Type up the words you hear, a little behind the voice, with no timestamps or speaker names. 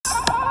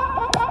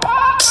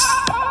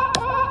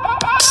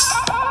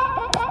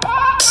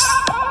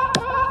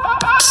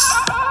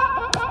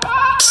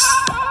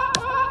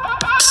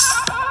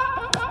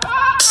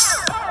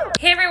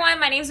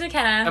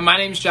McKenna. And my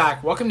name's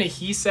Jack. Welcome to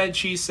He Said,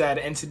 She Said.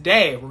 And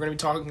today we're going to be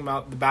talking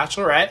about The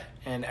Bachelorette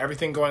and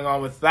everything going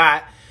on with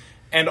that.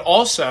 And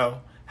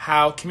also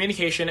how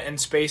communication and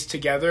space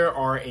together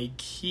are a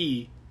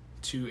key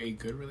to a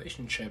good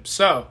relationship.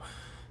 So,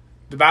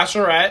 The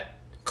Bachelorette,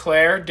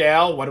 Claire,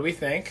 Dale, what do we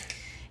think?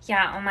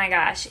 Yeah, oh my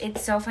gosh.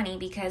 It's so funny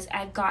because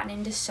I've gotten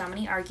into so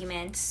many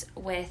arguments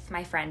with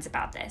my friends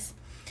about this.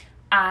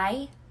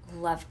 I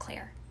love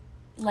Claire.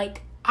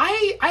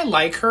 I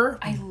like her.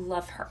 I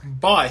love her.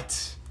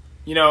 But,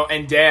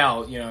 and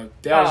Dale,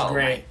 Dale's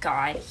great. Oh my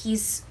God.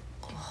 He's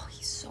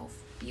so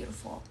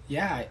beautiful.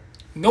 Yeah.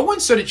 No one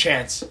stood a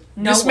chance.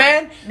 No This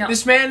one.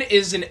 man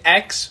is an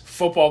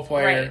ex-football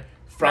player Right.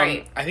 from,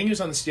 Right. I think he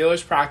was on the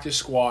Steelers practice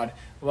squad.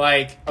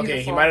 Okay, he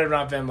Beautiful. might have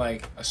not been,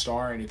 a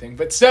star or anything.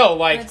 But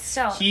still,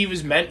 still. he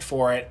was meant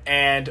for it.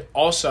 And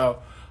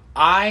also,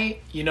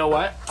 you know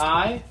what?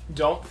 I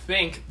don't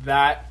think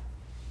that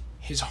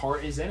his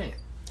heart is in it.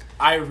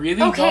 I really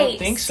don't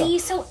think so.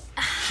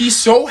 He's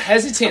so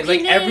hesitant.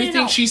 Okay,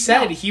 everything she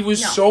said, he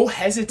was so No,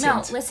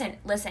 hesitant. listen.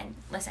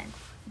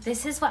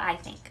 This is what I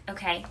think,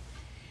 okay?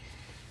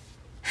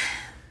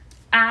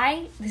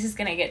 This is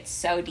gonna get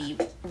so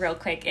deep real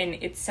quick, and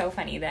it's so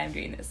funny that I'm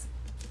doing this.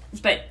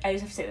 But I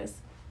just have to say this.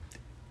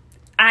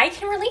 I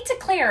can relate to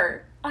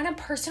Claire on a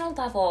personal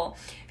level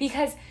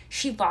because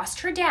she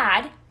lost her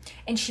dad,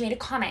 and she made a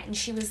comment, and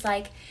she's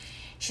like,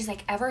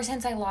 ever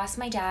since I lost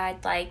my dad,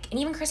 and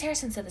even Chris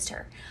Harrison said this to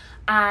her,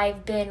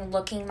 I've been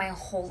looking my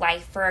whole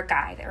life for a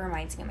guy that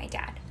reminds me of my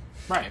dad.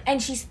 Right.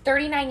 And she's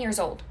 39 years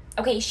old.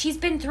 Okay, she's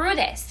been through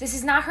this. This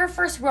is not her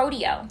first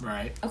rodeo.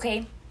 Right.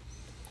 Okay?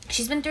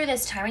 She's been through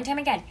this time and time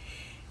again.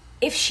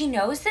 If she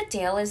knows that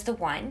Dale is the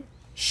one,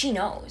 she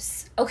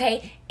knows.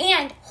 Okay?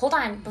 And, hold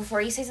on,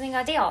 before you say something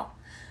about Dale,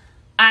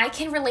 I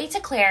can relate to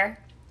Claire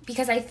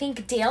because I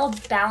think Dale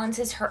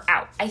balances her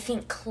out. I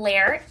think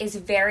Claire is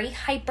very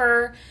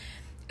hyper,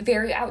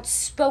 very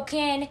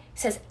outspoken,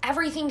 says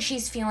everything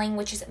she's feeling,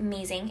 which is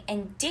amazing.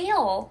 And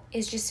Dale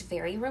is just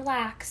very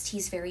relaxed.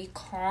 He's very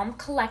calm,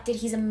 collected.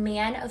 He's a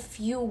man of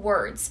few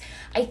words.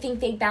 I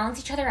think they balance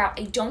each other out.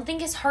 I don't think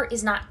his heart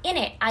is not in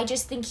it. I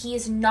just think he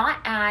is not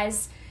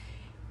as...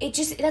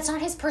 that's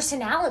not his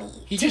personality.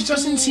 He just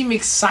doesn't seem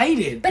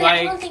excited. But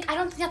I don't think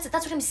that's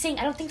what I'm saying.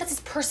 I don't think that's his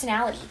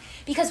personality.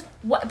 Because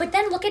but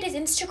then look at his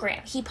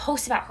Instagram. He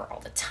posts about her all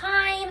the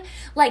time.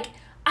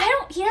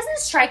 He doesn't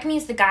strike me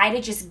as the guy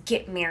to just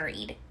get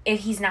married if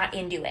he's not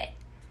into it.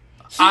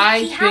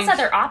 He has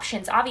other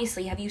options,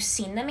 obviously. Have you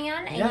seen the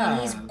man? I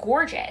mean, he's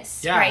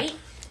gorgeous, right?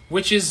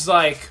 Which is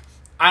I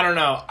don't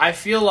know. I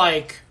feel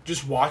like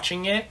just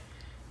watching it,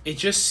 it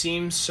just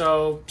seems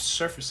so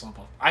surface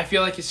level. I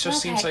feel like it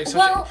just seems like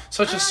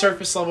such a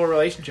surface level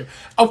relationship.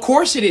 Of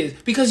course it is,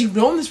 because you've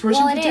known this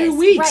person for 3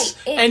 weeks,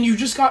 right. And you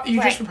just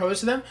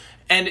proposed to them.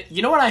 And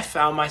you know what I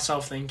found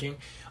myself thinking?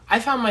 I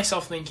found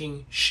myself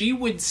thinking she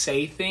would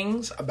say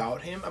things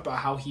about him, about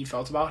how he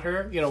felt about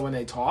her, when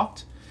they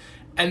talked.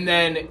 And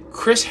then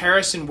Chris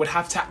Harrison would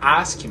have to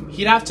ask him.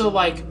 He'd have to,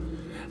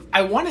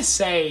 I want to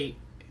say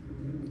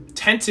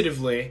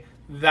tentatively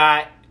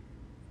that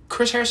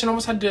Chris Harrison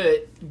almost had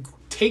to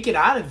take it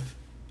out of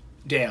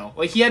Dale.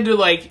 He had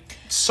to,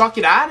 suck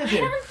it out of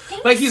him. I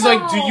don't think he's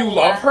so. do you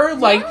love her?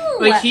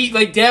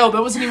 No. Dale,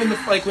 that wasn't even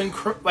when,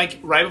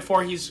 right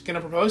before he's going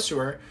to propose to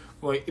her,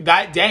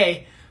 that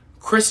day,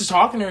 Chris is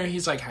talking to her.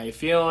 He's like, how you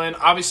feeling?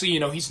 Obviously,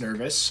 he's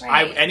nervous.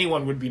 Right.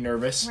 Anyone would be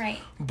nervous. Right.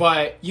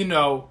 But, if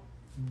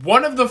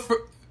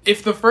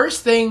the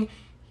first thing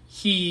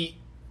he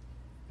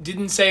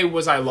didn't say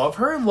was, I love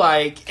her, and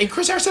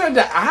Chris Harrison had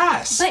to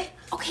ask. But,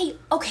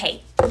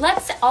 okay.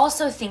 Let's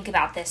also think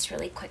about this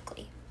really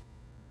quickly.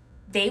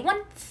 They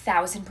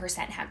 1,000%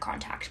 had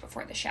contact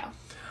before the show.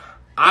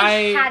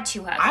 They had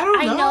to have. I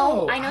don't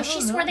know. I know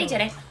she swore they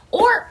didn't.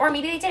 Or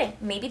maybe they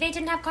didn't. Maybe they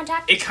didn't have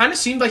contact. It kind of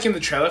seemed like in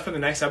the trailer for the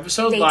next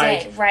episode, they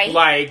did, right?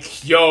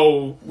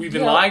 We've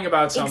been lying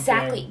about something.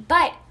 Exactly.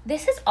 But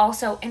this is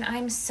also, and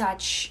I'm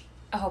such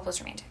a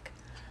hopeless romantic.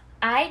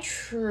 I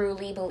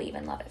truly believe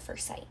in love at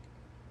first sight.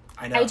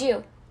 I know. I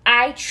do.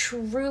 I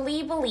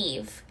truly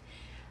believe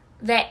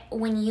that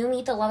when you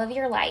meet the love of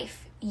your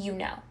life,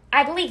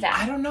 I believe that.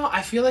 I don't know.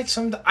 I feel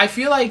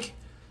like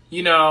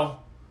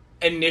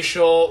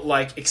initial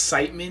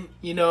excitement,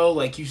 you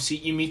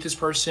meet this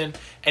person,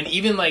 and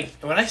even when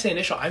I say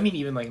initial, I mean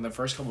even in the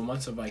first couple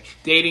months of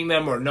dating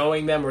them or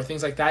knowing them or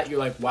things like that, you're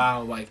like,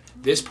 wow,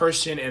 this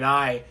person and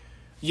I'm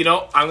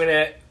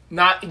gonna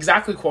not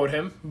exactly quote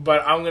him,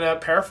 but I'm gonna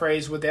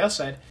paraphrase what Dale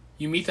said.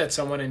 You meet that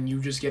someone and you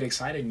just get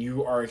excited, and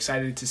you are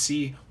excited to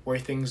see where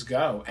things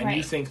go, and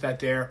you think that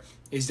there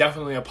is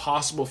definitely a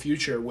possible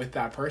future with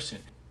that person.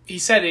 He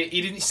said it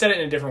in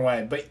a different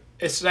way, but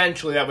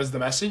essentially that was the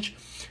message.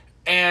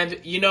 And,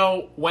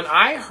 when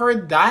I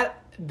heard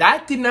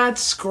that did not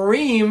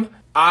scream,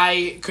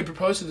 I could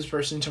propose to this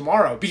person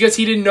tomorrow. Because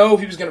he didn't know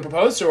he was going to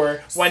propose to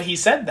her when he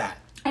said that.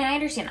 And I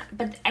understand that.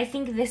 But I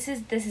think this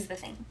is the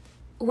thing.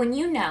 When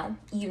you know.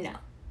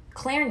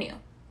 Claire knew,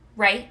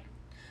 right?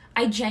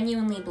 I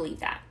genuinely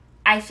believe that.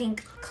 I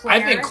think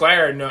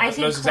Claire knows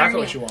exactly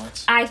what she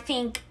wants. I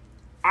think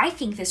I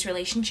think this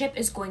relationship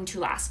is going to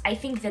last. I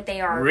think that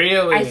they are...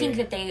 Really? I think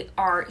that they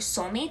are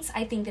soulmates.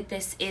 I think that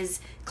this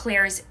is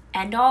Claire's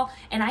end-all.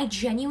 And I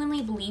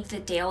genuinely believe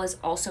that Dale is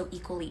also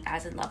equally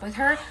as in love with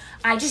her.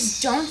 I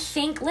just don't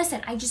think...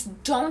 Listen, I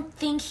just don't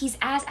think he's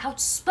as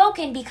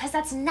outspoken because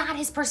that's not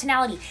his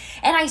personality.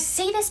 And I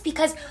say this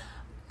because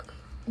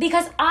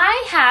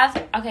I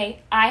have...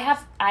 Okay, I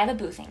have a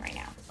boo thing right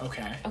now.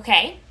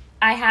 Okay?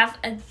 I have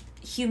a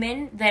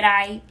human that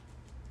I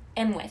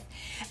am with.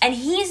 And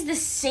he's the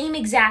same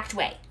exact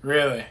way.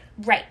 Really?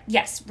 Right.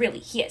 Yes, really.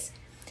 He is.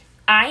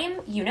 I am,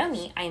 you know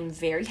me, I am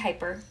very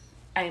hyper.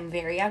 I am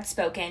very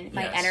outspoken.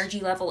 My energy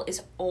level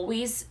is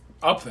always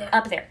up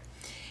there.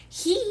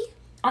 He,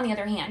 on the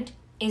other hand,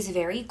 is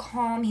very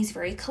calm. He's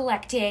very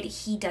collected.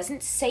 He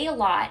doesn't say a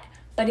lot,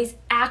 but his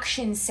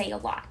actions say a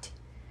lot.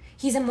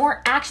 He's a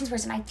more actions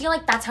person. I feel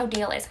like that's how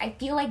Dale is. I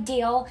feel like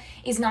Dale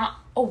is not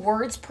a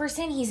words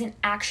person. He's an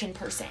action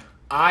person.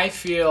 I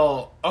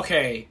feel,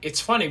 okay,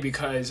 it's funny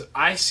because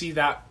I see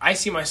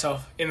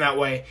myself in that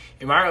way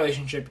in my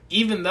relationship,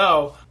 even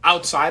though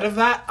outside of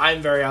that,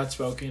 I'm very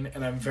outspoken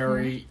and I'm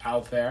very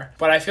out there.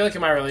 But I feel like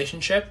in my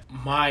relationship,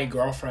 my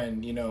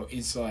girlfriend,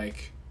 is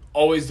like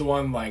always the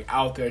one like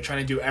out there trying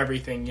to do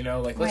everything,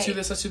 like let's do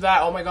this, let's do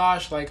that. Oh my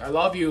gosh, like I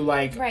love you,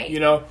 like,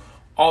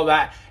 all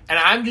that. And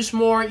I'm just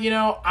more,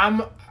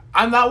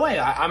 I'm that way.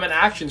 I'm an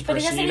actions person.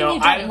 But it doesn't mean you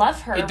don't love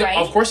her, right?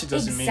 Of course it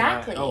doesn't mean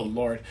that. Oh,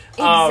 Lord.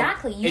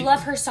 Exactly. You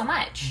love her so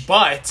much.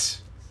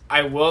 But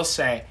I will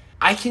say,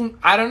 I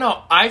don't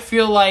know. I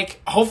feel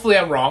like, hopefully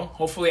I'm wrong.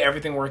 Hopefully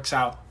everything works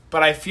out.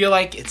 But I feel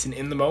like it's an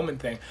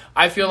in-the-moment thing.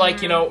 I feel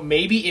like,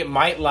 maybe it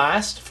might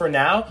last for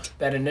now.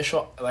 That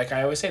initial, like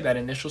I always say, that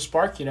initial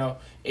spark,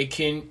 it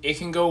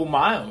can go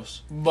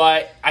miles.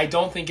 But I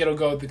don't think it'll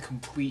go the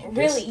complete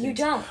distance. Really? You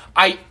don't?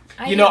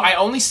 I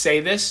only say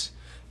this.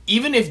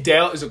 Even if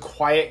Dale is a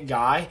quiet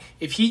guy,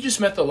 if he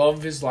just met the love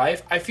of his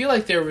life, I feel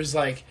like there was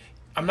like...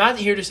 I'm not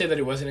here to say that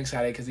he wasn't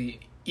excited, because he...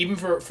 Even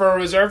for a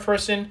reserved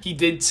person, he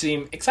did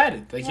seem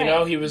excited. Like,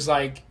 he was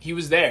like... He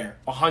was there,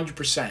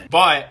 100%.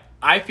 But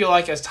I feel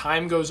like as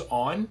time goes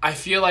on, I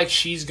feel like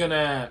she's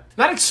gonna...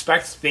 Not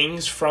expect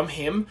things from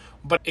him,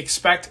 but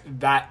expect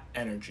that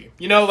energy.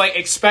 Like,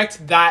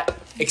 expect that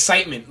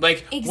excitement.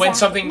 Like, when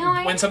something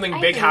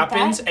big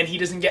happens and he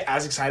doesn't get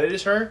as excited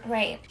as her...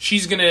 Right.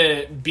 She's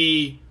gonna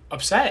be...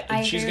 upset,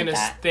 and she's gonna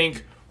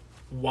think,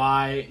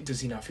 why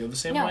does he not feel the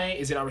same way?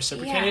 Is it not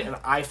reciprocated? And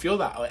I feel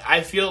that. I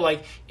feel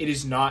like it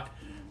is not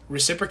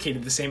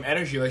reciprocated, the same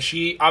energy. Like,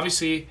 she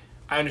obviously,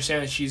 I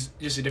understand that she's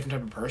just a different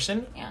type of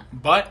person. Yeah.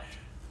 But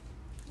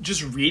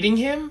just reading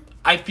him,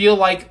 I feel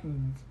like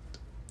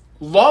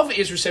love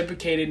is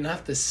reciprocated,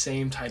 not the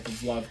same type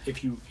of love.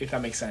 If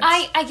that makes sense.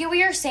 I get what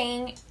you're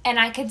saying, and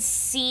I could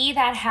see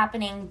that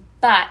happening.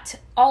 But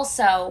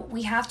also,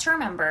 we have to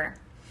remember,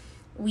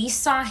 we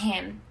saw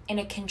him in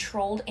a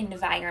controlled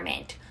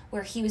environment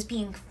where he was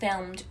being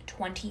filmed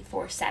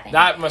 24/7.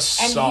 That must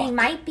suck. And he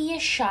might be a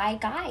shy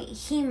guy.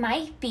 He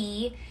might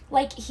be,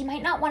 like, he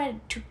might not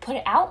want to put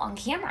it out on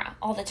camera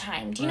all the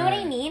time. Do you know what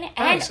I mean? That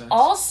and makes sense.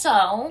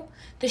 Also,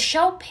 the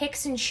show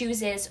picks and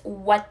chooses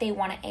what they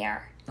want to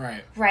air.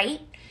 Right. Right?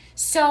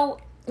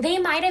 So, they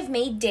might have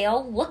made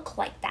Dale look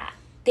like that.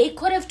 They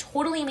could have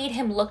totally made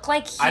him look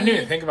like he... I didn't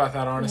even think about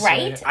that, honestly.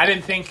 Right? I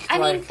didn't think, I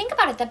mean, think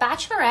about it. The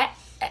Bachelorette...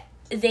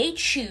 They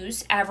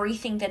choose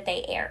everything that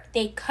they air.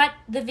 They cut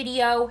the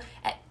video.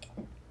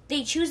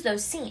 They choose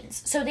those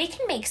scenes. So they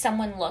can make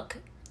someone look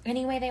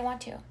any way they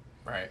want to.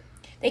 Right.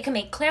 They can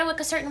make Claire look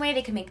a certain way.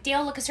 They can make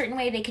Dale look a certain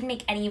way. They can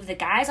make any of the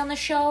guys on the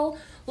show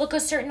look a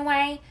certain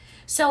way.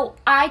 So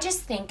I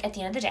just think at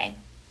the end of the day,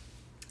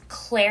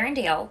 Claire and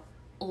Dale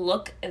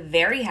look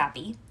very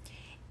happy.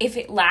 If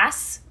it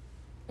lasts,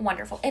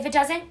 wonderful. If it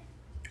doesn't,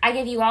 I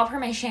give you all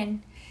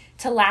permission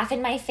to laugh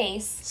in my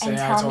face and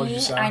tell me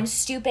I'm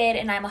stupid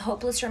and I'm a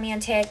hopeless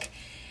romantic,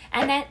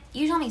 and then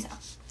you tell me so.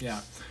 Yeah.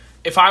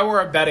 If I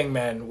were a betting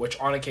man, which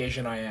on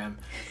occasion I am,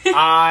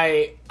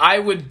 I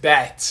would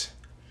bet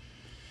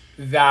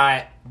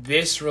that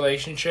this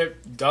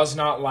relationship does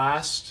not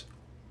last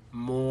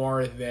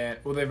more than...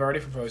 Well, they've already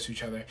proposed to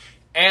each other.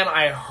 And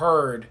I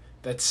heard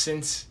that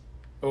since...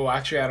 Oh,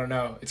 actually, I don't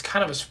know. It's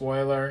kind of a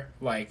spoiler.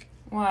 Like...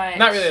 What?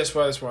 Not really a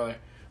spoiler.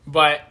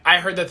 But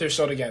I heard that they're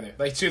still together.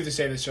 Like, two of the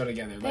say they're still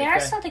together. They are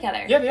still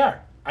together. Yeah, they are.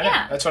 I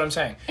know. That's what I'm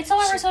saying. It's all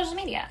over social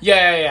media.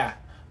 Yeah.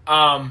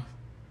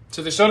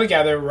 So they're still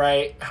together,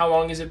 right? How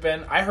long has it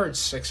been? I heard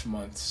 6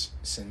 months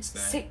since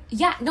then.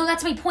 No,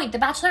 that's my point. The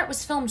Bachelorette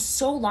was filmed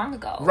so long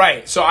ago.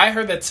 Right. So I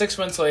heard that 6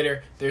 months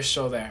later, they're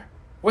still there.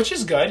 Which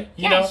is good,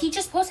 you know? He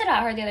just posted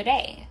about her the other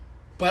day.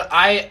 But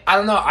I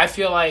don't know. I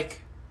feel like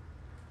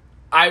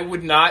I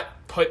would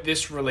not put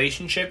this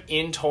relationship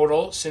in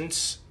total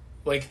since...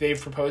 like, they've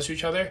proposed to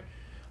each other,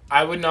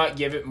 I would not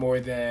give it more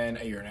than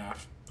a year and a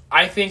half.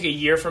 I think a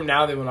year from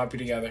now, they will not be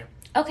together.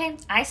 Okay,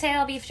 I say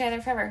they'll be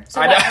together forever. So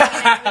what,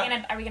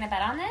 are we gonna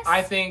bet on this?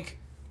 I think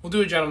we'll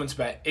do a gentleman's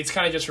bet. It's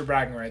kind of just for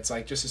bragging rights,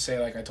 like, just to say,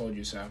 like, I told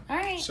you so. All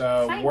right,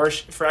 so fine.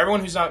 For everyone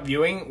who's not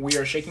viewing, we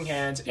are shaking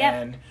hands,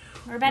 and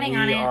we're betting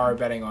on it. We are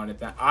betting on it.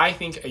 That I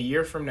think a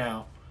year from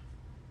now,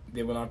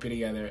 they will not be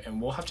together,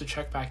 and we'll have to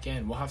check back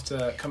in. We'll have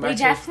to come back. We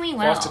definitely will.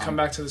 We'll have to come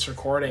back to this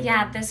recording.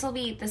 Yeah, this will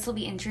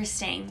be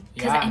interesting.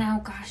 Yeah. And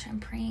oh gosh, I'm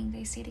praying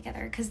they stay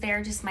together because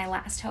they're just my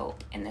last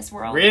hope in this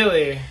world.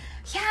 Really?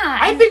 Yeah.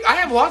 I think I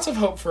have lots of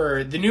hope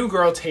for the new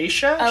girl,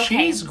 Tayshia. Okay.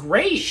 She's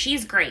great.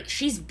 She's great.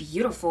 She's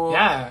beautiful.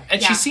 Yeah,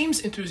 and she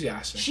seems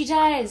enthusiastic. She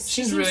does.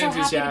 She's she really so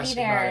enthusiastic. Happy to be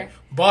there. Right?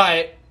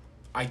 But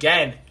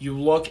again, you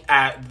look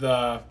at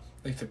the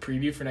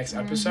preview for next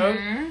episode,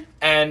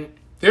 and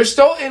they're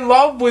still in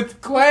love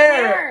with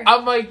Claire.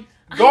 I'm like,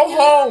 go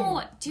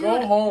home. Dude,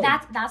 go home.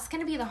 That's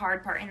going to be the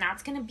hard part, and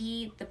that's going to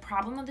be the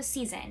problem of the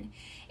season,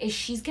 is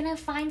she's going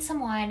to find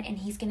someone, and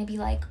he's going to be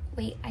like,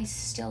 wait, I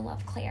still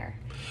love Claire.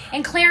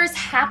 And Claire is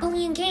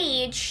happily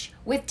engaged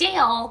with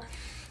Dale,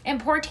 and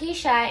poor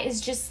Tayshia is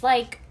just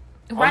like,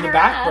 on the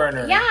back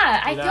burner.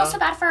 Yeah, I feel so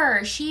bad for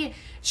her.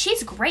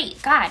 She's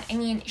great. God, I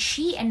mean,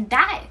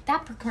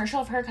 that commercial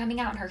of her coming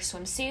out in her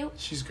swimsuit.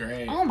 She's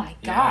great. Oh my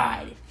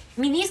God. Yeah.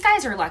 I mean, these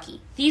guys are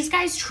lucky. These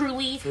guys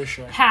truly for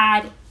sure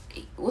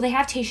they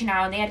have Tayshia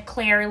now, and they had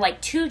Claire,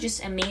 like, two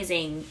just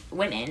amazing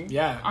women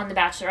on The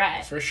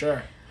Bachelorette. For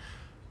sure.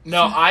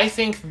 No, I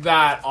think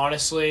that,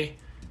 honestly,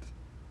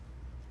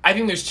 I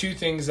think there's two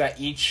things that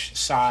each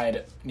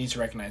side needs to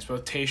recognize,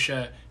 both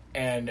Tayshia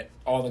and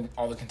all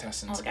the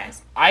contestants. All the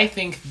guys. I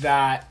think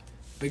that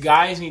the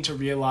guys need to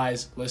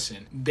realize,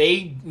 listen,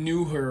 they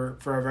knew her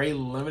for a very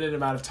limited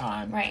amount of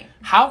time. Right.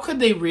 How could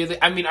they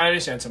really... I mean, I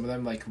understand some of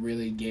them, like,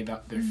 really gave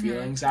out their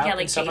feelings out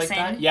and stuff Jason,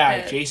 like that.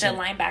 Yeah, Jason.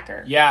 The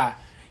linebacker. Yeah.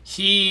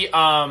 He,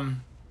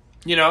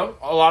 you know,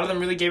 a lot of them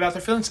really gave out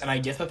their feelings, and I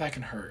get that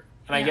can hurt.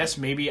 And I guess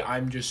maybe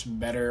I'm just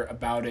better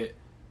about it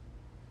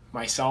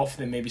myself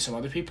than maybe some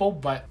other people,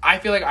 but I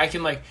feel like I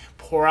can, like,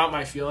 pour out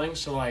my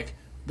feelings to, like,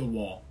 the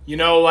wall. You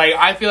know, like,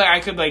 I feel like I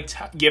could, like,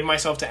 give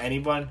myself to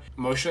anyone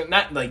emotionally.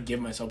 Not, like, give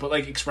myself, but,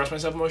 like, express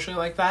myself emotionally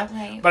like that.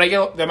 Right. But I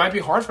get that might be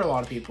hard for a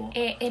lot of people.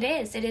 It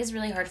is. It is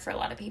really hard for a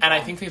lot of people. And I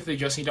think that they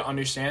just need to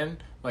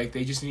understand, like,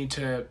 they just need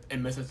to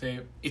admit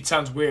that it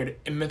sounds weird,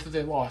 admit that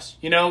they lost.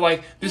 You know,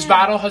 like, this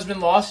battle has been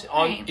lost.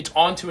 It's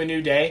on to a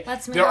new day.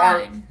 Let's move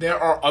on. There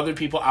are other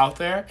people out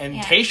there, and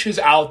Tayshia's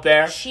out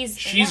there. She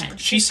seems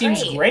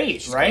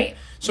great, She's right? Great.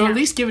 So at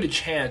least give it a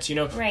chance, you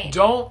know. Right.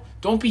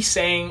 Don't be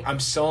saying I'm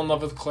still in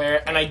love with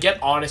Claire. And I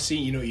get honesty,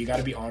 you know, you got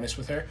to be honest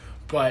with her,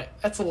 but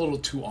that's a little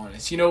too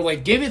honest. You know,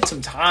 like, give it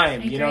some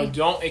time. You know,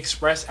 don't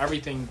express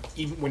everything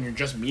even when you're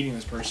just meeting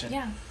this person.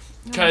 Yeah.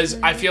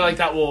 Because I feel like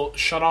that will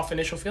shut off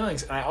initial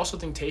feelings, and I also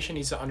think Tayshia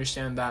needs to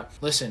understand that.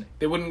 Listen,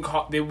 there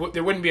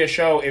wouldn't be a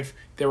show if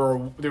there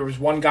was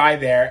one guy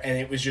there and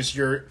it was just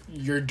your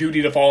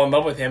duty to fall in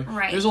love with him.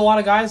 Right. There's a lot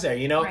of guys there,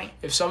 you know. Right.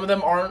 If some of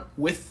them aren't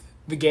with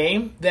the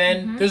game,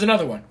 then there's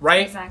another one,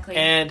 right? Exactly.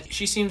 And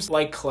she seems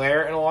like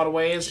Claire in a lot of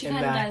ways. She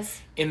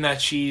does. In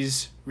that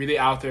she's really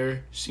out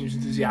there, seems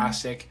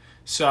enthusiastic.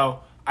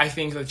 So I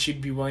think that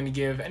she'd be willing to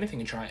give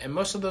anything a try. And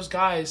most of those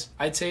guys,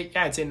 I'd say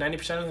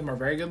 90% of them are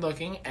very good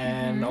looking,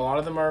 and a lot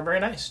of them are very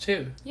nice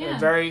too. Yeah. They're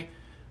very,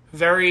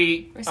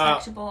 very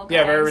respectable.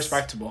 Yeah, very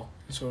respectable.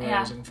 That's what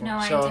I was looking for.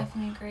 No, so I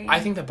definitely agree. I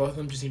think that both of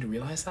them just need to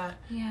realize that.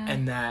 Yeah.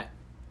 And that,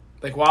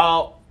 like,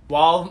 while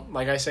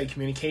like I said,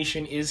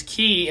 communication is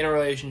key in a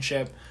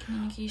relationship,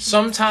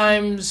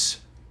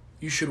 sometimes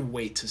you should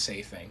wait to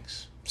say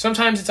things.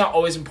 Sometimes it's not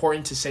always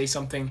important to say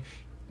something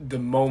the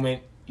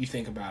moment you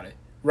think about it,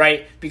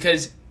 right?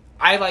 Because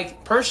I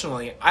like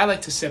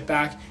to sit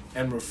back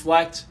and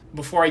reflect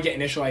before I get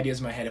initial ideas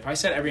in my head. If I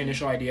said every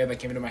initial idea that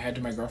came into my head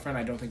to my girlfriend,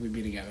 I don't think we'd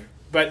be together.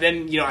 But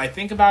then, you know, I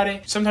think about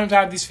it. Sometimes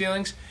I have these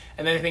feelings,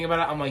 and then I think about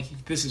it, I'm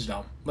like, this is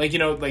dumb. Like, you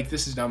know, like,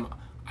 this is dumb.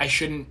 I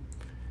shouldn't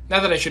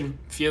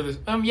feel this.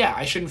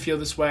 I shouldn't feel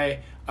this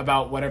way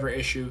about whatever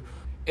issue.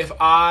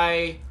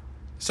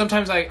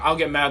 Sometimes I'll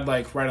get mad,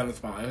 like, right on the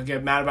spot. I'll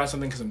get mad about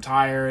something because I'm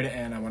tired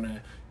and I want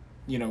to,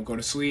 you know, go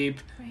to sleep.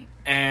 Right.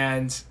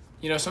 And,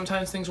 you know,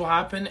 sometimes things will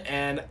happen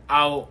and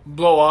I'll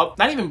blow up.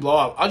 Not even blow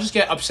up. I'll just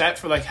get upset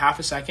for like half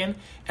a second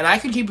and I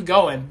could keep it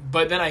going.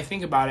 But then I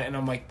think about it and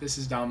I'm like, this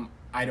is dumb.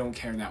 I don't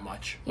care that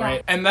much,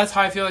 right? And that's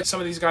how I feel like some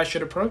of these guys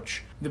should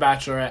approach The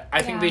Bachelorette.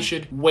 I think they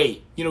should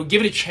wait. You know,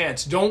 give it a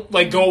chance. Don't,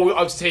 like, go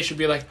up to Tayshia and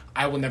be like,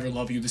 I will never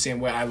love you the same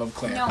way I love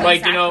Claire. No, like,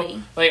 exactly. You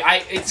know, like,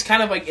 it's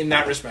kind of like in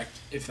that respect,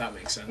 if that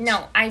makes sense.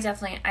 No, I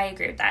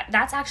agree with that.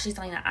 That's actually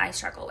something that I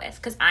struggle with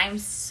because I'm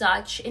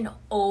such an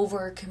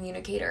over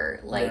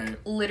communicator. Like,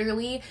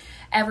 literally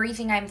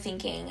everything I'm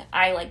thinking,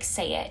 I, like,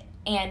 say it.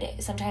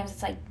 And sometimes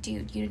it's like,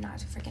 dude, you did not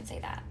have to freaking say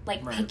that.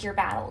 Like, pick your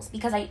battles.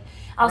 Because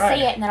I'll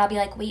say it and then I'll be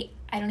like, wait,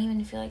 I don't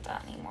even feel like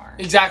that anymore.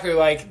 Exactly.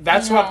 Like,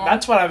 that's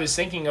what I was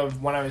thinking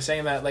of when I was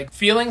saying that. Like,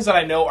 feelings that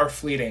I know are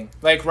fleeting.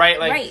 Like, right?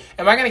 Like,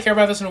 am I going to care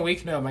about this in a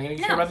week? No. Am I going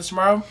to care about this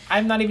tomorrow?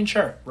 I'm not even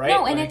sure, right?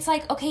 No, and it's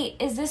like, okay,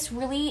 is this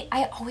really...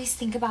 I always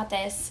think about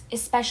this,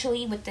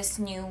 especially with this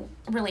new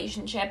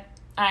relationship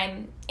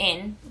I'm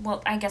in.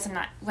 Well, I guess I'm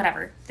not...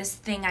 Whatever. This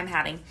thing I'm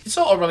having. It's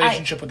still a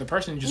relationship with the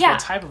person. Just what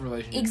type of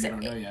relationship you don't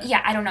know yet.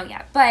 Yeah, I don't know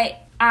yet.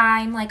 But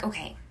I'm like,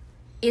 okay,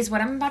 is what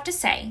I'm about to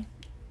say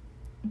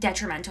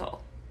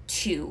detrimental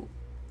to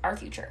our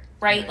future,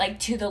 right? Like,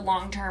 to the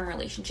long-term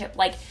relationship.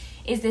 Like,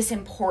 is this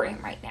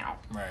important right now?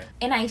 Right.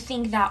 And I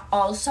think that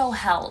also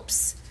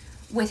helps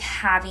with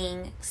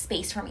having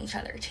space from each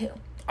other too.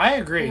 I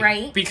agree.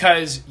 Right?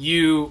 Because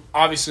you,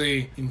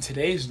 obviously, in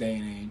today's day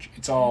and age,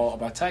 it's all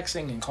about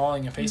texting and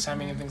calling and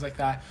FaceTiming and things like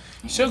that.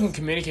 You still can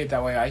communicate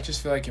that way. I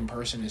just feel like in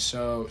person is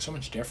so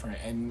much different.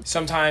 And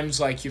sometimes,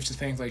 like, you have to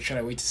think, like, should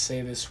I wait to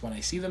say this when I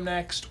see them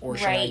next? Or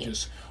should I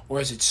just, or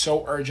is it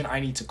so urgent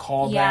I need to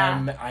call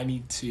them? I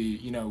need to,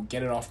 you know,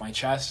 get it off my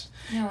chest.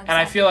 No, exactly. And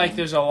I feel like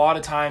there's a lot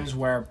of times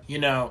where, you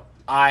know,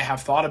 I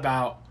have thought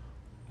about,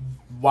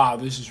 wow,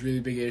 this is a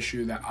really big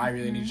issue that I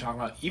really need to talk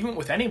about, even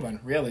with anyone,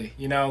 really.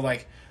 You know,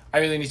 like, I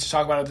really need to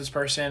talk about it with this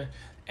person,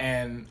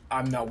 and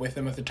I'm not with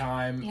them at the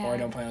time, or I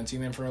don't plan on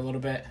seeing them for a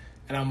little bit.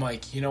 And I'm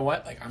like, you know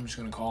what? Like, I'm just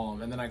going to call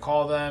them. And then I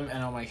call them,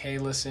 and I'm like, hey,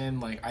 listen,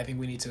 like, I think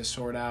we need to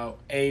sort out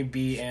A,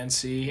 B, and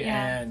C.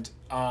 Yeah. And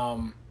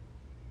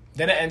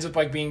then it ends up,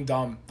 like, being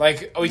dumb.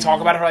 Like, we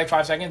talk about it for, like,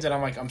 5 seconds, and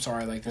I'm like, I'm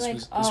sorry, like,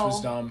 this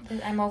was dumb.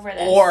 I'm over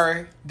this.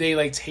 Or they,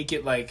 like, take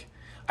it, like...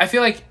 I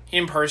feel like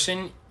in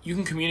person, you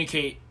can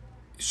communicate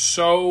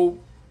so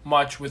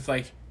much with,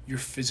 like, your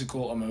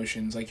physical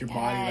emotions, like your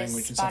body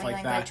language and stuff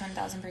like that.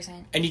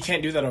 1000%. And you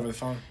can't do that over the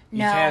phone.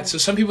 No. You can't. So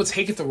some people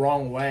take it the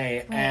wrong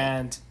way,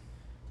 and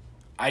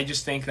I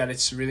just think that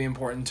it's really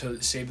important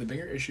to save the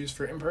bigger issues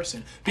for in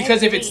person.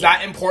 Because if it's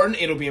that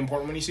important, it'll be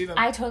important when you see them.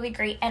 I totally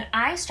agree. And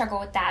I struggle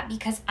with that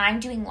because I'm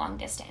doing long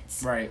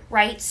distance. Right.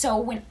 Right? So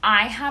when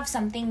I have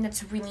something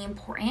that's really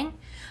important,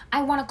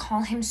 I want to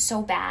call him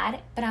so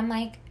bad, but I'm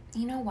like,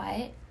 you know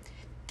what?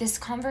 This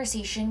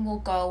conversation will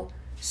go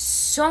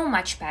so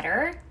much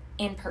better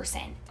in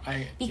person.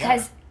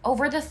 Because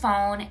over the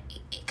phone,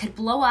 it could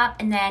blow up,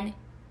 and then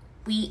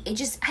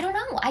I don't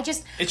know.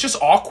 It's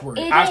just awkward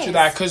after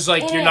that, because,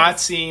 like, you're not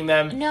seeing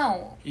them.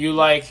 No.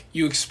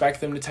 You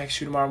expect them to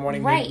text you tomorrow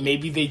morning. Right.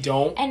 Maybe they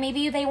don't. And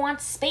maybe they want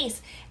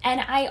space.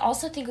 And I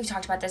also think we've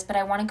talked about this, but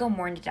I want to go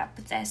more into depth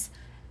with this.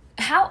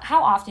 How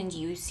often do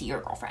you see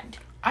your girlfriend?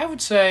 I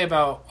would say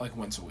about, like,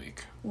 once a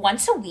week.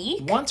 Once a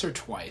week? Once or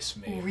twice,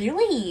 maybe.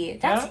 Really?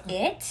 That's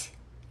it?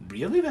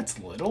 Really? That's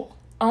little?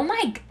 Oh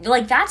my,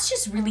 like, that's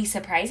just really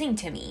surprising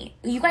to me.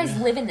 You guys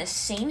live in the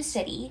same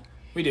city.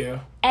 We do.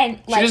 And,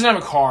 like, she doesn't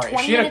have a car.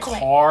 If she had a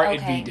car, away.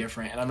 It'd be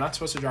different. And I'm not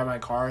supposed to drive my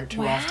car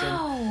too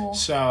often.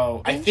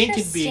 So I think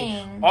it'd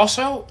be...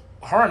 Also,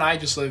 her and I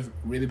just live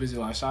really busy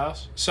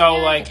lifestyles. So,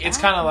 like, it's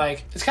kind of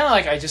like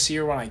I just see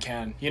her when I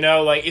can. You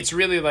know, like, it's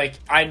really, like,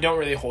 I don't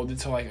really hold it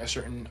to, like, a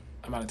certain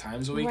amount of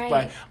times a week. Right.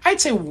 But I'd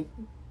say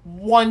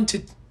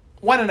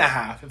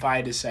 1.5, if I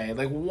had to say,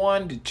 like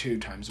 1 to 2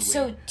 times a week.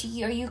 So,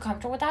 are you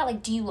comfortable with that?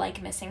 Like, do you like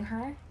missing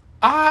her?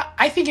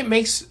 I think it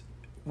makes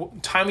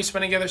time we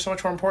spend together so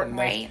much more important.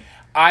 Right. Like,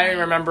 I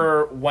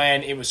remember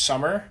when it was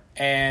summer,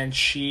 and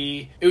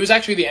it was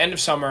actually the end of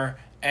summer,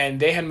 and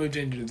they had moved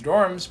into the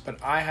dorms,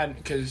 but I hadn't,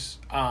 because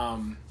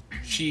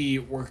she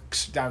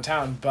works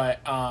downtown, but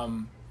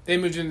they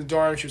moved into the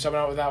dorm. She was helping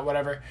out with that,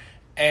 whatever.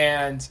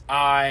 And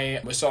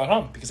I was still at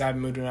home because I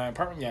haven't moved to my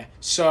apartment yet.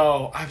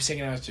 So I was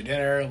taking her out to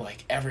dinner,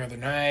 like, every other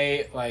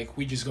night. Like,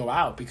 we just go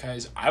out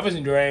because I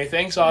wasn't doing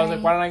anything. So I was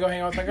like, why don't I go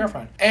hang out with my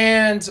girlfriend?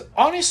 And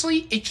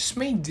honestly, it just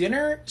made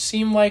dinner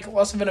seem like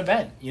less of an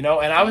event, you know?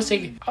 And I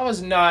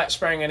was not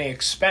sparing any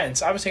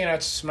expense. I was taking her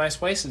out to some nice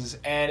places.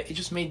 And it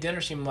just made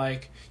dinner seem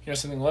like, you know,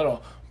 something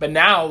little. But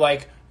now,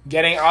 like,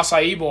 getting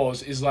acai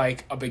bowls is,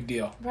 like, a big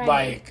deal. Right.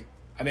 Like,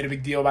 I made a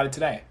big deal about it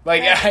today.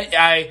 Like,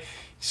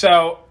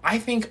 So I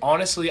think,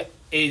 honestly,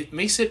 it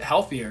makes it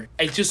healthier.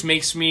 It just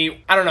makes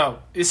me, I don't know,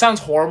 it sounds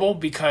horrible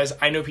because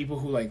I know people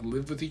who, like,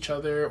 live with each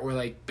other or,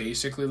 like,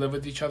 basically live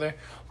with each other,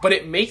 but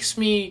it makes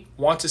me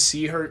want to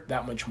see her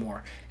that much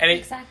more. And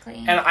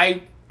exactly. And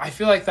I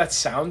feel like that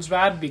sounds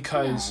bad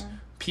because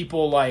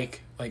people,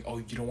 like, oh,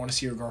 you don't want to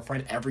see your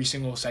girlfriend every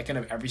single second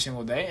of every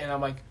single day? And I'm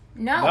like,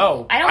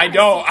 no, I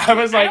don't.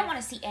 I don't want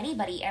to see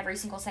anybody every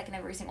single second,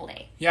 every single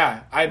day.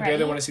 Yeah, I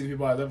barely want to see the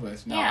people I live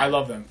with. No, I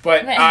love them.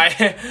 But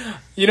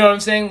you know what I'm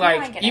saying?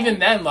 Like, even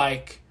then,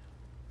 like,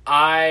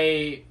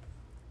 I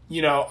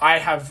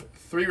have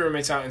 3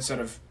 roommates out instead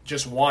of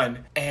just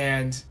 1.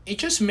 And it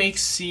just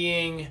makes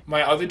seeing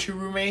my other 2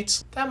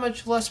 roommates that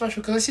much less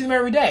special because I see them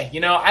every day.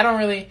 You know, I don't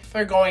really, if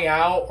they're going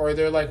out or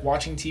they're, like,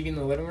 watching TV in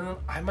the living room,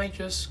 I might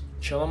just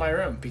chill in my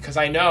room because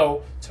I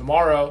know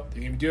tomorrow they're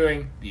going to be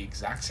doing the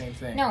exact same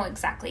thing. No,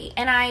 exactly.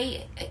 And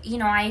I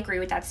agree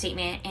with that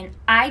statement. And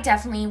I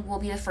definitely will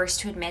be the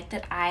first to admit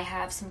that I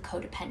have some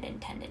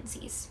codependent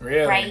tendencies.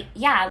 Really? Right?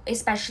 Yeah.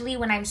 Especially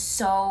when I used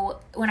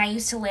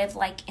to live,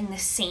 like, in the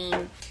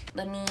same,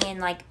 me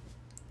and, like,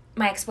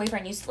 my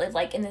ex-boyfriend used to live,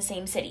 like, in the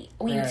same city.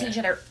 We would see each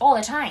other all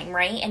the time,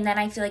 right? And then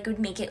I feel like it would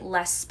make it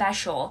less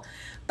special.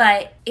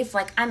 But if,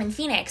 like, I'm in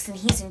Phoenix and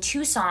he's in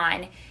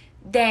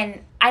then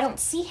I don't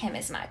see him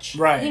as much.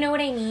 Right. You know what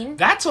I mean?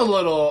 That's a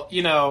little,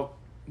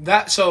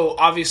 So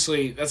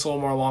obviously that's a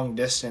little more long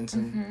distance,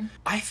 and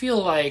I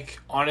feel like,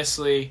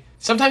 honestly,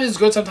 sometimes it's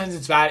good, sometimes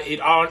it's bad.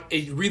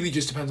 It really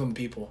just depends on the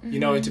people. You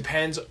know, it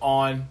depends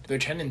on their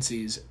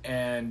tendencies,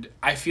 and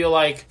I feel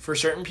like for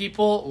certain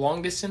people,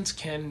 long distance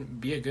can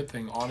be a good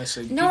thing,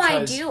 honestly. No,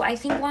 I do. I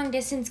think long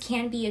distance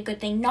can be a good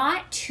thing.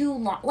 Not too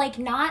long,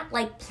 not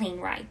like plane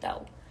ride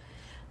though.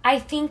 I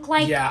think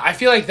like, yeah, I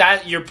feel like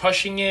that you're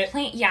pushing it.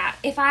 Yeah,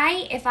 if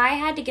I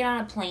had to get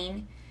on a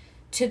plane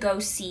to go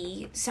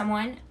see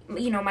someone,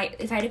 you know,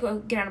 if I had to go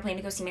get on a plane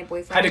to go see my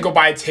boyfriend, I had to go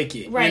buy a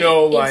ticket, right? You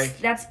know, like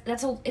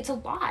it's a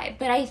lot.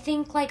 But I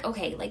think like,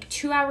 okay, like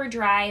 2-hour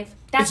drive,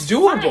 that's it's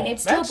doable. Fine.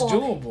 It's that's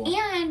doable. doable.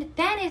 And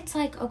then it's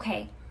like,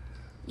 okay,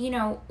 you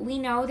know, we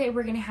know that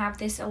we're gonna have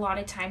this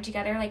allotted time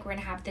together. Like we're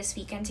gonna have this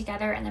weekend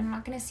together, and then I'm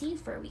not gonna see you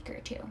for a week or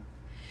two.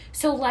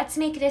 So let's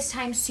make this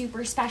time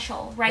super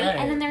special, right?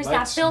 And then there's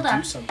that build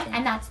up,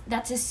 and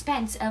that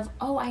suspense of,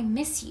 oh, I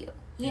miss you.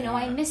 You know,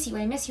 I miss you.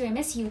 Then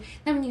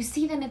when you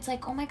see them, it's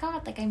like, oh my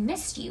God, like I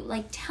missed you.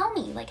 Like, tell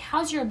me, like,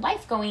 how's your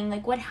life going?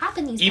 Like, what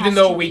happened these Even past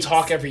though 2 we weeks?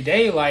 talk every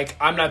day, like,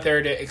 I'm not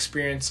there to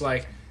experience,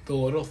 like, the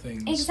little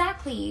things.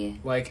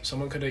 Exactly. Like,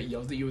 someone could have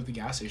yelled at you at the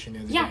gas station the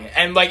other day.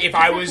 And, like, if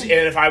I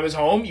was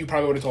home, you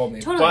probably would have told me.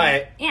 Totally.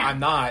 But I'm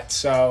not,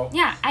 so.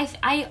 Yeah,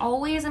 I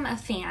always am a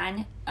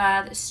fan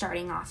of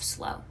starting off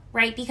slow,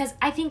 right? Because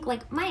I think,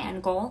 like, my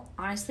end goal,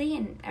 honestly,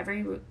 in a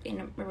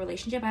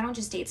relationship, I don't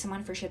just date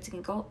someone for shits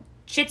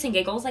and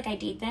giggles, like I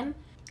date them.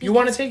 You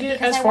want to take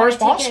it as far as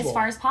possible. Take it as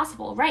far as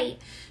possible, right?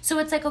 So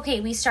it's like, okay,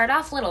 we start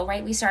off little,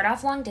 right? We start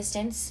off long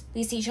distance.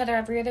 We see each other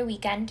every other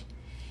weekend.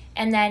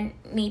 And then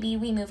maybe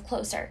we move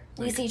closer.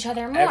 We see each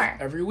other more.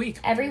 Every week.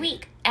 Every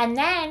week. And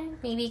then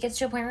maybe it gets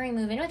to a point where we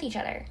move in with each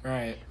other.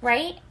 Right.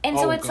 Right? And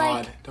so it's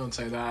God, like... don't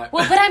say that.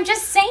 Well, but I'm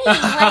just saying,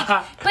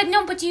 like...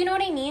 but do you know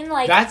what I mean?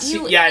 Like,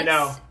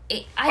 no.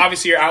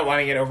 Obviously, you're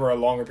outlining it over a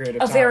longer period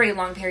of time. A very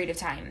long period of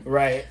time.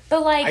 Right.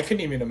 But, like... I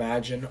couldn't even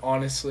imagine,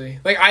 honestly.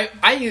 Like,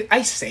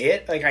 I say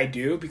it, like I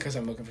do, because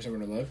I'm looking for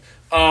somewhere to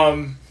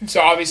live.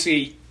 So,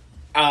 obviously...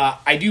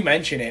 I do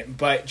mention it,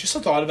 but just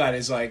the thought of that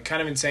is, like,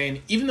 kind of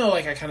insane. Even though,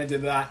 like, I kind of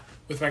did that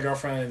with my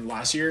girlfriend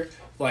last year,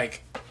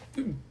 like,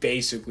 we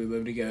basically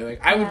lived together. Like,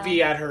 I would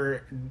be at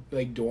her,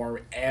 like, dorm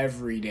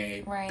every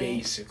day,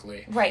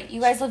 basically. Right.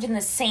 You guys lived in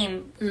the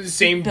same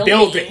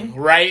building,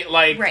 right?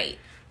 Like, right.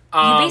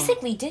 You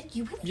basically did.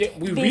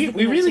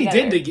 We really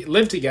did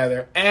live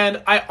together.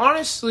 And I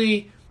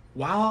honestly,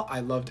 while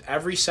I loved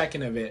every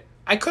second of it,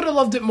 I could have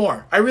loved it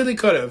more. I really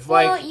could have.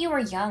 Well, like, you were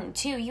young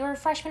too. You were a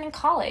freshman in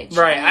college.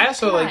 Right. I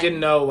also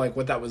didn't know like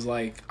what that was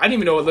like. I didn't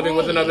even know what living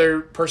with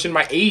another person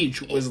my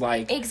age was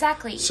like.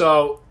 Exactly.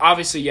 So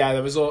obviously, yeah,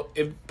 that was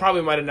it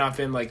probably might have not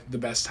been like the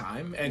best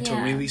time and to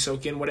really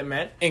soak in what it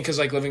meant. And because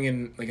like living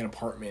in like an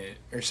apartment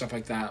or stuff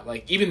like that,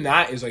 like even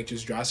that is like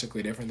just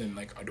drastically different than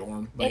like a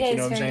dorm. Like it is, you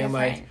know what I'm saying?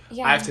 Different. Like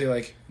I have to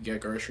like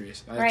get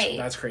groceries.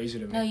 That's crazy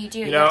to me. No, you do.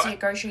 You have to get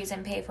groceries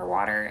and pay for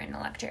water and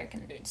electric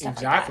and stuff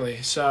exactly. Like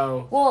that.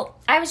 So well,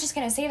 I was just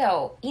gonna say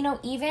though, you know,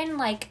 even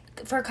like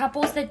for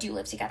couples that do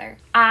live together,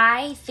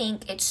 I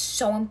think it's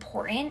so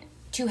important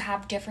to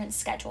have different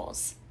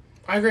schedules.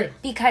 I agree.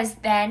 Because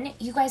then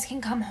you guys can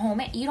come home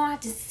and you don't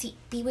have to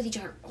be with each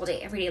other all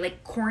day, every day.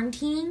 Like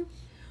quarantining,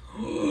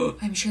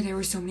 I'm sure there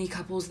were so many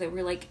couples that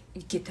were like,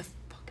 get the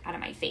fuck out of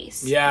my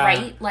face. Yeah.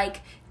 Right?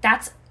 Like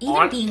that's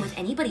even being with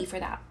anybody for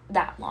that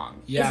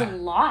long is a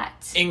lot.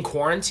 In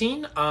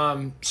quarantine,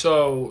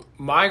 so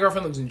my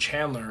girlfriend lives in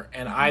Chandler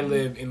and I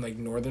live in like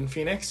northern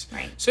Phoenix.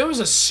 Right. So it was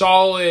a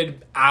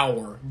solid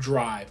hour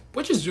drive,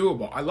 which is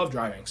doable. I love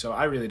driving, so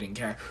I really didn't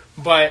care.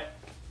 But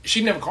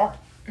she didn't have a car.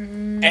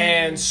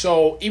 And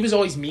so it was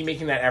always me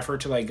making that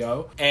effort to like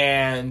go.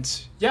 And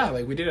yeah,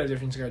 like we did have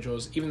different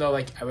schedules, even though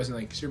like I wasn't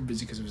like super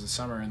busy because it was the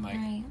summer and like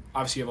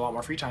obviously you have a lot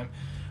more free time.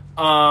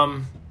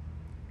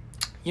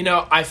 You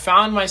know, I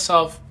found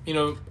myself, you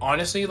know,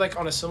 honestly, like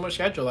on a similar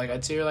schedule. Like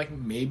I'd say like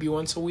maybe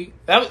once a week.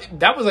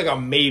 That was like a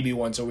maybe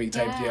once a week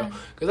type deal.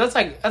 Because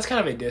that's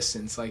kind of a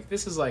distance. Like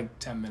this is like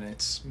 10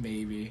 minutes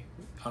maybe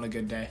on a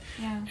good day.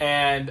 Yeah.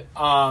 And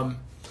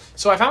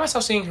so I found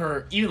myself seeing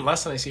her even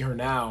less than I see her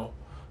now.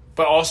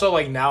 But also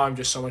like now I'm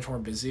just so much more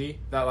busy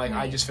that like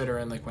I just fit her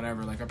in like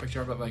whenever. Like I picked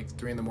her up at like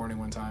 3 a.m.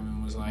 one time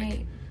and was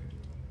like,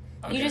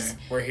 okay,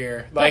 we're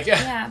here. Like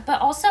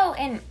but also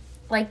in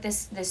like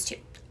this too.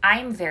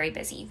 I'm very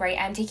busy, right?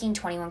 I'm taking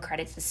 21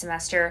 credits this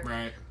semester.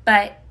 Right.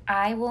 But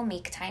I will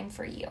make time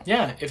for you.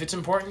 Yeah, if it's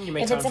important, you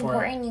make time for it. If it's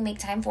important, you make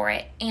time for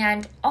it.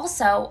 And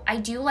also, I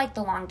do like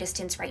the long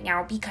distance right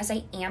now because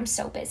I am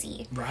so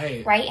busy.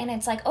 Right. Right? And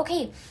it's like,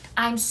 okay,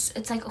 I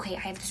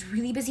have this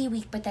really busy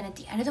week, but then at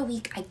the end of the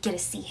week, I get to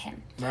see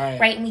him. Right.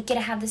 Right? And we get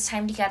to have this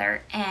time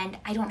together, and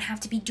I don't have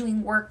to be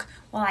doing work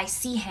while I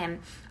see him.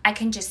 I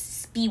can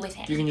just be with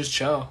him. You can just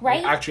chill.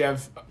 Right? Like, actually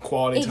have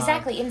quality time.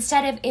 Exactly.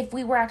 Instead of if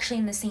we were actually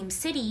in the same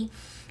city,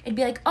 it'd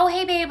be like, oh,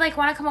 hey, babe, like,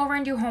 want to come over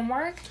and do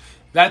homework?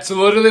 That's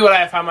literally what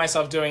I found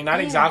myself doing.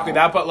 Not exactly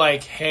that, but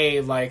like, hey,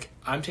 like,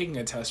 I'm taking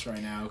a test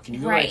right now. Can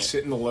you go like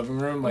sit in the living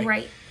room?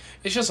 Like,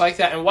 it's just like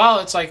that. And while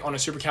it's like on a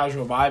super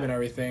casual vibe and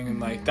everything, and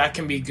like that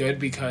can be good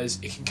because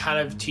it can kind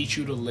of teach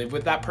you to live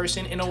with that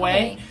person in a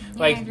way. Yeah,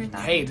 Like,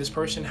 hey, this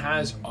person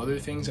has other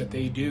things that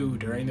they do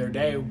during their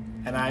day,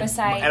 and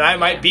I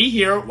might be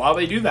here while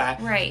they do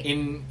that. Right.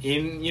 In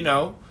you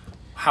know,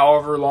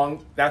 however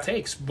long that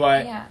takes.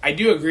 But I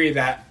do agree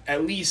that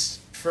at least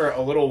for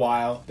a little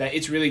while that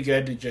it's really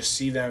good to just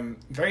see them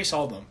very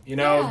seldom, you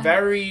know,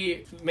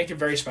 make it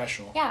very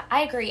special. Yeah,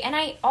 I agree. And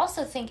I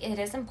also think it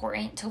is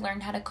important to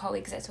learn how to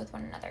coexist with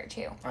one another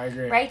too. I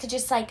agree. Right? To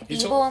just like be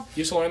able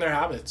you to learn their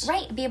habits.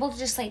 Right. Be able to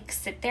just like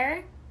sit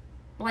there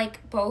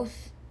like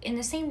both in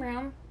the same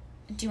room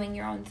doing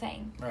your own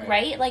thing.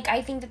 Right? Like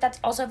I think that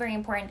that's also very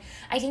important.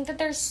 I think that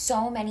there's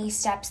so many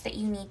steps that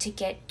you need to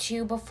get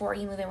to before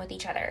you move in with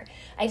each other.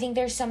 I think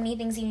there's so many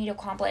things you need to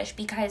accomplish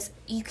because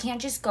you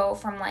can't just go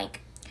from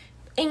like.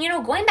 And, you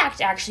know, going back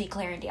to actually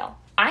Claire and Dale,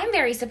 I'm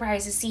very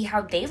surprised to see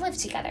how they live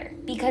together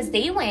because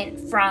they went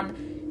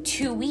from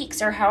 2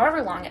 weeks or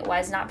however long it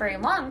was, not very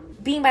long,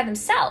 being by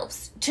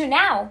themselves to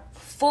now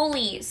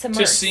fully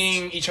submerged. Just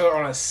seeing each other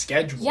on a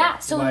schedule. Yeah,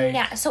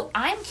 so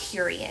I'm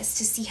curious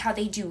to see how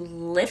they do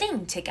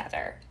living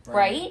together,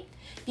 right?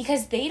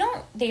 Because they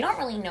don't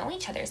really know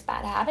each other's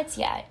bad habits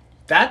yet.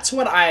 That's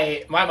what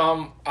my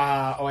mom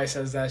always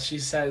says that. She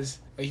says,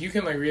 like, you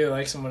can like really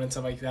like someone and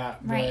stuff like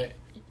that, but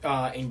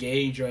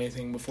engage or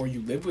anything before you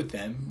live with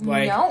them.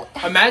 Like, no,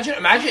 imagine.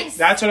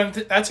 That's what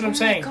I'm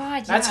saying.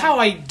 God, that's how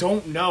I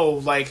don't know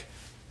like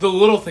the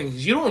little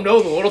things. You don't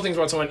know the little things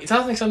about someone. It's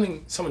not like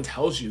something someone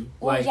tells you.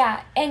 Well, like,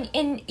 yeah,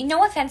 and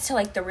no offense to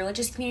like the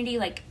religious community,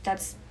 like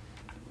that's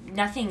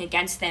nothing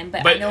against them,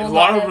 but I know a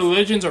lot of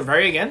religions are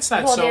very against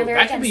that. Well, so they're very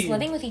that against can be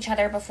living with each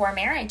other before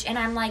marriage, and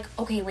I'm like,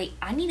 okay, wait,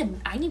 I need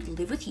to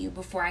live with you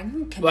before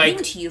I'm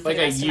committing to you for like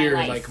the rest a year, of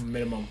my life. like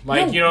minimum.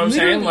 Like, no, you know what I'm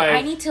saying? Like,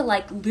 I need to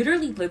like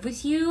literally live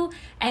with you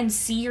and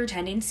see your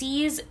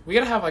tendencies. We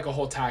gotta have like a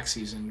whole tax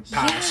season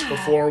pass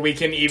before we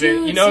can even,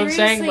 Dude, you know what I'm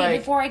saying?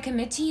 Like, before I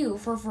commit to you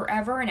for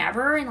forever and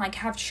ever, and like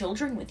have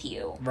children with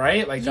you,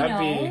 right? Like that'd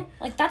be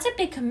like that's a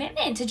big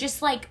commitment to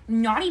just like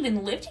not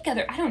even live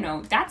together. I don't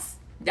know.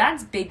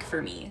 That's big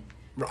for me.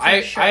 I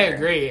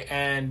agree,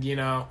 and you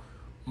know,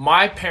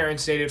 my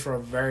parents dated for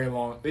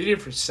They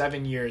dated for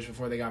 7 years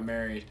before they got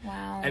married.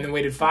 Wow. And then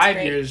waited 5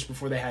 years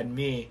before they had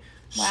me.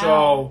 Wow.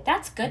 So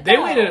that's good. They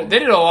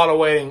did a lot of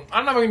waiting.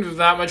 I'm not going to do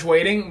that much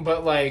waiting,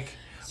 but like,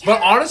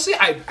 but honestly,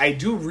 I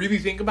do really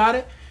think about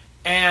it,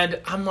 and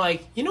I'm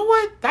like, you know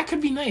what? That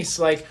could be nice.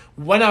 Like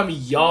when I'm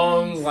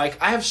young,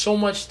 like I have so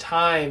much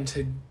time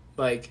to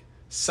like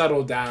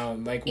settle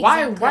down. Like,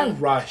 why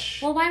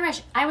rush? Well, why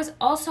rush? I was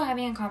also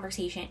having a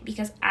conversation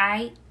because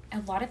a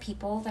lot of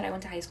people that I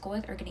went to high school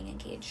with are getting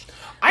engaged.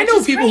 I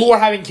know people who are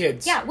having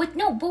kids. Yeah,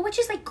 which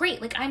is like great.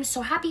 Like, I'm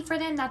so happy for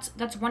them.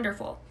 That's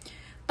wonderful.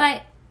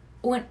 But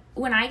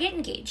when I get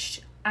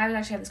engaged, I was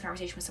actually having this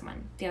conversation with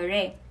someone the other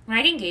day. When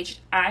I get engaged,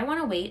 I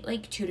want to wait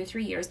like 2 to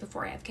 3 years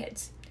before I have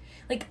kids.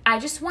 Like, I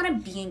just want to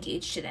be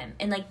engaged to them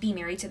and, like, be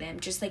married to them,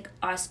 just like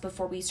us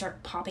before we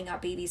start popping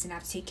out babies and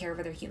have to take care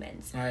of other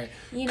humans. Right.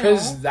 You know?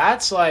 Because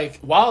that's, like,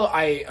 while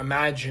I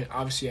imagine,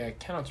 obviously I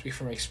cannot speak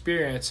from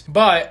experience,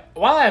 but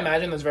while I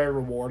imagine that's very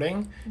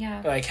rewarding,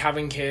 like,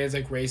 having kids,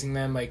 like, raising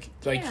them,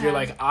 you're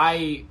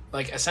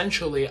like,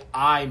 essentially,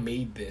 I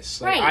made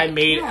this. Like, I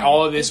made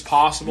all of this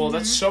possible. Mm-hmm.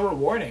 That's so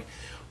rewarding.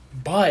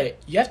 But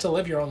you have to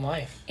live your own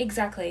life.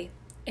 Exactly.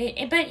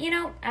 But, you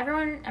know,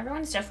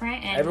 everyone's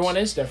different. And everyone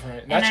is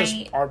different. That's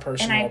just our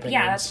personal opinions.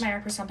 Yeah, that's my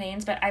personal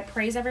opinions. But I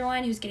praise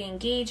everyone who's getting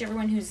engaged,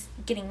 everyone who's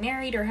getting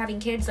married or having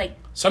kids. Like,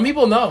 some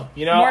people know,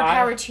 you know. More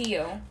power to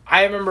you.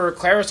 I remember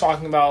Claire was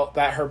talking about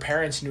that her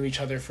parents knew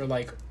each other for,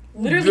 like,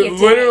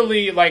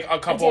 literally like a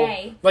couple,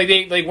 like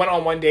they like went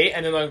on one date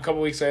and then like a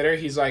couple weeks later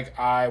he's like,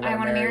 I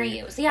want to marry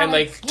you. So, and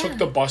like took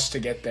the bus to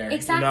get there.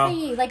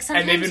 Exactly. You know? Like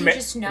sometimes and you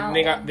just know.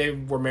 And they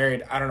were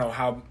married. I don't know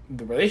how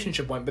the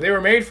relationship went, but they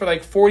were married for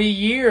like 40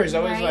 years. I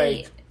was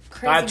like,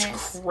 craziness.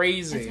 That's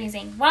crazy. That's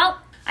amazing. Well,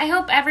 I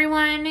hope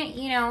everyone,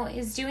 you know,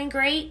 is doing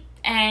great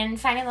and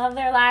finding love of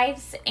their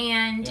lives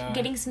and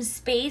getting some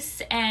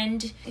space.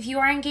 And if you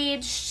are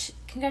engaged,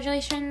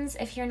 congratulations.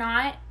 If you're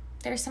not,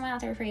 there's someone out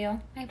there for you.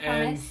 I promise.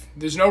 And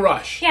there's no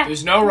rush. Yeah.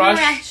 There's no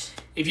rush.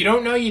 If you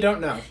don't know, you don't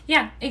know.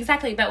 Yeah,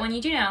 exactly. But when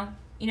you do know,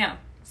 you know.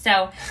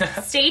 So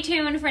stay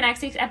tuned for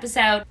next week's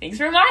episode. Thanks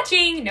for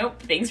watching.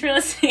 Thanks for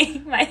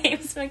listening. My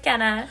name's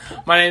McKenna.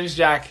 My name's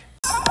Jack.